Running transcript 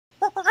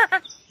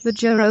The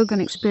Joe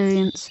Rogan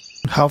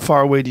Experience. How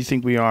far away do you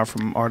think we are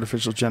from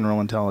artificial general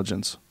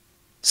intelligence?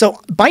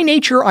 So by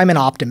nature, I'm an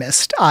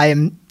optimist.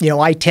 I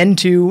tend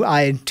to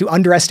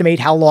underestimate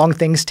how long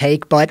things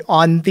take. But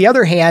on the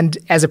other hand,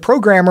 as a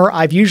programmer,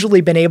 I've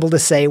usually been able to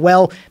say,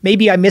 well,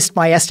 maybe I missed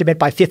my estimate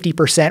by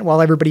 50%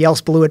 while everybody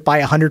else blew it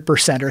by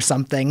 100% or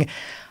something.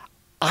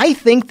 I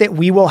think that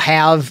we will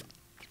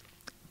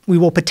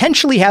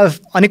potentially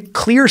have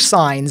clear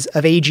signs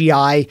of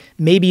AGI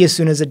maybe as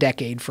soon as a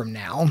decade from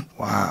now.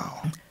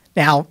 Wow.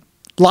 Now,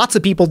 lots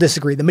of people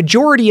disagree. The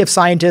majority of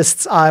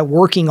scientists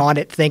working on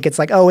it think it's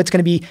like, oh, it's going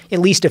to be at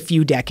least a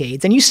few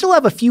decades. And you still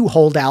have a few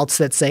holdouts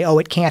that say, oh,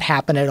 it can't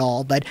happen at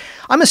all. But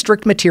I'm a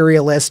strict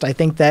materialist. I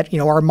think that,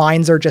 our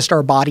minds are just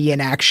our body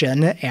in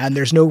action, and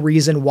there's no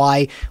reason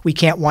why we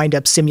can't wind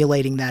up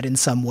simulating that in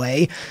some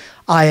way.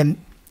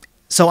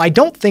 So I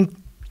don't think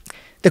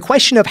the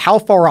question of how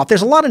far off,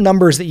 there's a lot of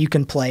numbers that you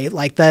can play.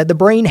 Like the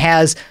brain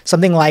has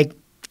something like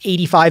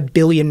 85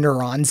 billion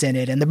neurons in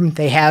it, and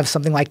they have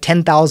something like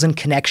 10,000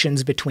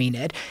 connections between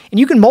it. And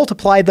you can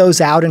multiply those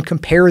out and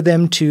compare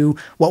them to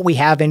what we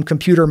have in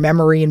computer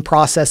memory and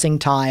processing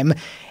time.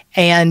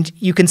 And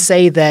you can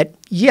say that,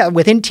 yeah,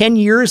 within 10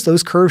 years,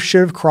 those curves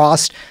should have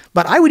crossed.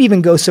 But I would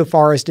even go so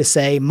far as to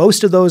say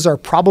most of those are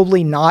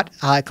probably not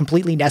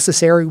completely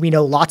necessary. We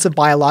know lots of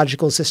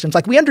biological systems.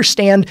 Like, we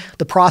understand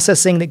the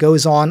processing that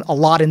goes on a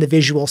lot in the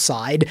visual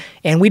side,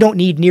 and we don't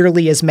need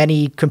nearly as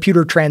many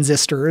computer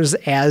transistors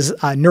as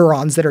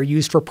neurons that are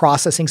used for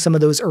processing some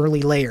of those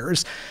early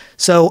layers.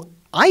 So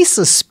I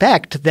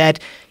suspect that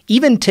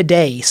even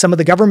today, some of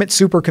the government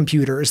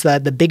supercomputers,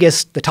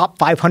 the top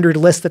 500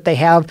 list that they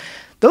have,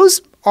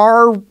 those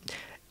are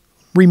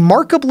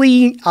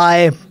remarkably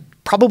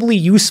probably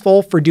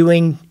useful for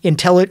doing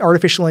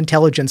artificial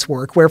intelligence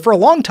work, where for a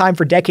long time,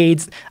 for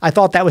decades, I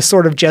thought that was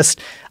sort of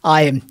just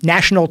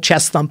national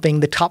chest thumping,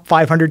 the top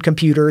 500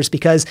 computers,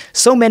 because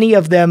so many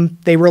of them,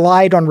 they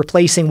relied on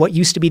replacing what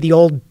used to be the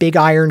old big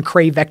iron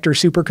Cray vector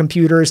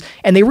supercomputers,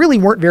 and they really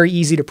weren't very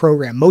easy to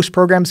program. Most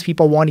programs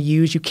people want to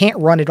use, you can't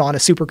run it on a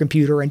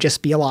supercomputer and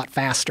just be a lot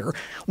faster.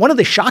 One of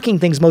the shocking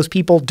things most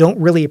people don't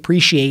really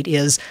appreciate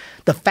is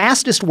the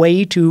fastest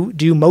way to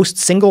do most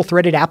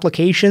single-threaded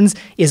applications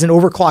is an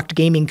overclocked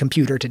gaming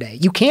computer today.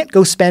 You can't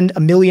go spend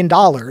 $1 million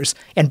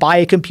and buy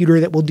a computer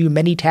that will do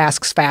many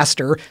tasks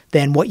faster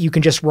than what you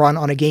can just run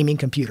on a gaming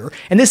computer.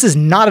 And this is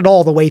not at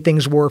all the way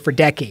things were for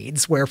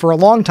decades, where for a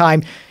long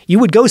time, you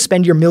would go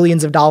spend your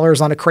millions of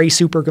dollars on a Cray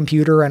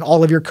supercomputer and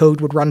all of your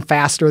code would run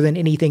faster than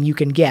anything you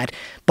can get.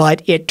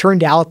 But it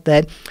turned out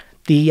that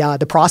the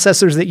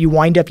processors that you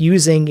wind up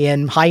using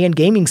in high-end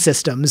gaming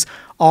systems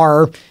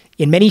are,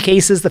 in many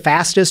cases, the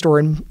fastest, or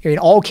in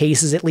all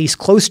cases, at least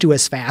close to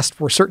as fast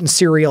for certain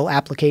serial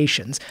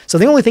applications. So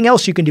the only thing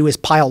else you can do is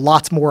pile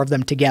lots more of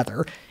them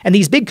together. And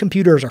these big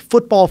computers are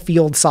football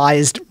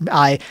field-sized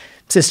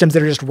systems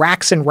that are just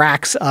racks and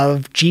racks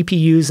of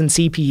GPUs and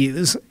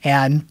CPUs.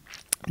 And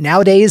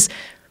nowadays,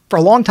 for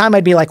a long time,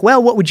 I'd be like,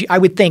 well, I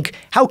would think,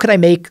 how could I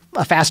make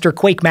a faster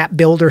Quake map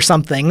build or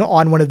something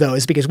on one of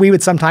those? Because we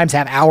would sometimes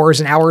have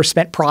hours and hours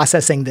spent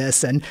processing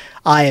this. And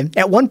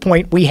at one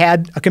point, we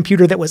had a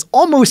computer that was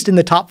almost in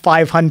the top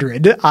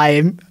 500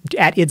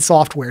 at id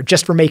Software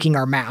just for making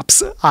our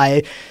maps.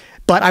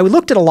 But I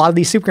looked at a lot of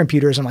these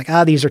supercomputers and I'm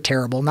like, these are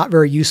terrible, not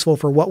very useful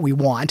for what we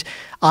want.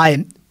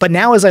 But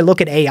now as I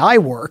look at AI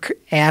work,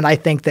 and I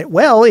think that,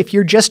 well, if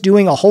you're just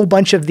doing a whole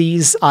bunch of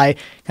these kind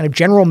of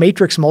general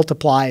matrix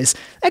multiplies,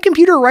 that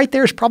computer right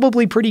there is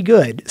probably pretty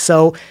good.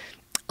 So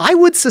I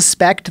would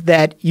suspect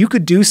that you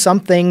could do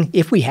something,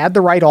 if we had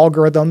the right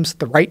algorithms,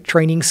 the right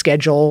training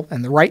schedule,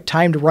 and the right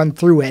time to run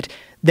through it,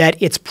 that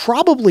it's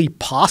probably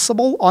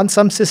possible on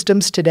some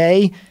systems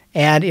today,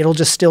 and it'll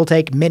just still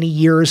take many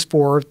years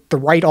for the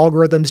right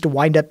algorithms to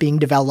wind up being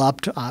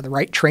developed, the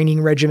right training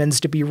regimens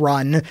to be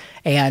run,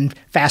 and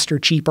faster,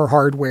 cheaper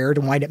hardware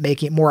to wind up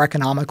making it more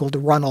economical to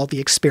run all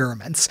the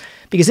experiments.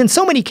 Because in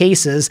so many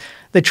cases,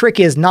 the trick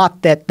is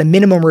not that the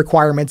minimum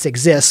requirements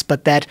exist,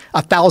 but that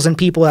 1,000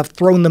 people have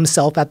thrown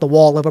themselves at the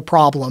wall of a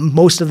problem.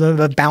 Most of them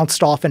have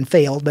bounced off and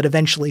failed, but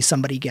eventually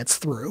somebody gets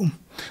through.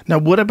 Now,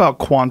 what about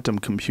quantum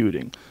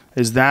computing?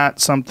 Is that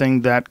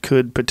something that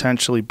could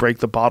potentially break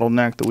the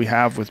bottleneck that we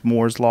have with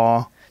Moore's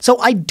law? So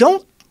I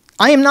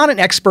am not an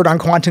expert on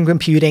quantum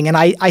computing, and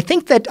I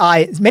think that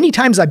many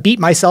times I beat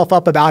myself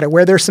up about it,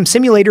 where there's some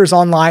simulators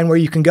online where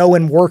you can go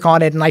and work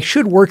on it, and I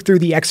should work through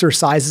the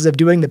exercises of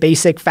doing the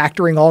basic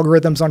factoring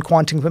algorithms on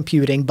quantum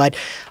computing. But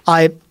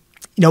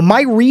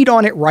my read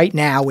on it right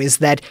now is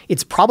that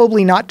it's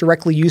probably not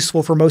directly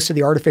useful for most of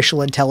the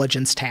artificial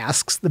intelligence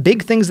tasks. The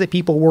big things that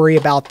people worry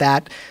about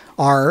that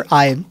are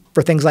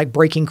for things like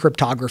breaking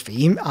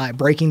cryptography,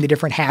 breaking the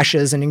different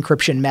hashes and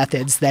encryption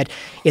methods, that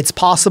it's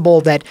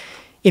possible that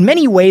in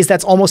many ways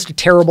that's almost a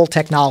terrible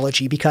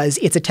technology, because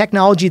it's a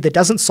technology that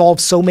doesn't solve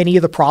so many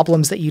of the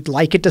problems that you'd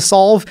like it to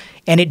solve,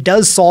 and it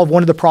does solve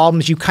one of the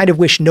problems you kind of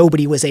wish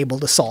nobody was able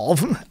to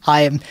solve.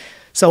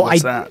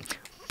 What's that?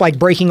 Like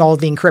breaking all of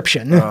the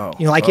encryption.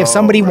 If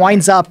somebody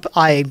winds up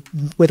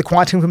with a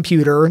quantum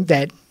computer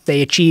that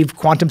They achieve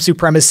quantum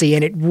supremacy,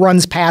 and it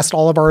runs past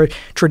all of our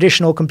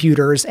traditional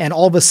computers, and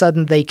all of a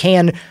sudden they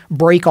can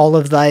break all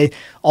of the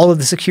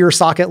secure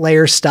socket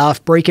layer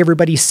stuff, break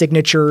everybody's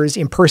signatures,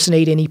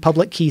 impersonate any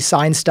public key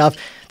sign stuff.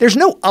 There's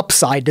no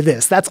upside to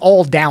this. That's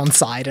all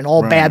downside and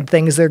all bad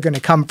things that are going to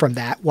come from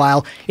that.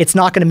 While it's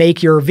not going to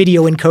make your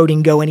video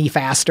encoding go any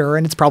faster,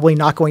 and it's probably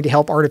not going to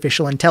help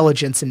artificial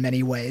intelligence in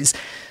many ways.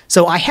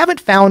 So I haven't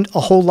found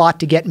a whole lot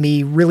to get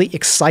me really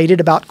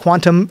excited about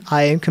quantum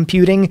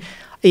computing.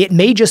 It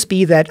may just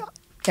be that,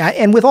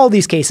 and with all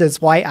these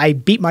cases, why I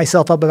beat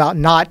myself up about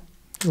not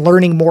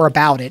learning more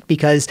about it,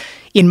 because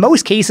in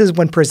most cases,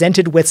 when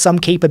presented with some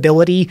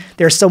capability,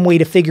 there's some way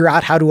to figure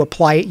out how to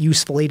apply it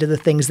usefully to the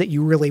things that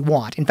you really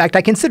want. In fact,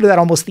 I consider that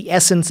almost the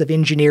essence of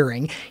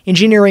engineering.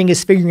 Engineering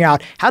is figuring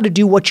out how to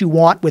do what you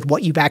want with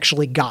what you've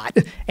actually got.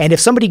 And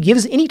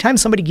anytime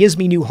somebody gives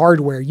me new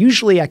hardware,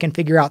 usually I can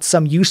figure out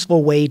some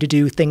useful way to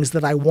do things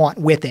that I want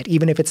with it,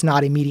 even if it's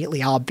not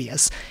immediately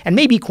obvious. And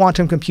maybe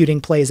quantum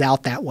computing plays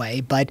out that way,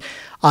 but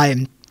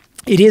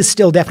it is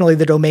still definitely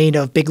the domain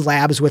of big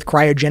labs with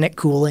cryogenic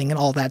cooling and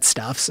all that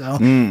stuff. So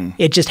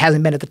it just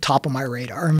hasn't been at the top of my radar.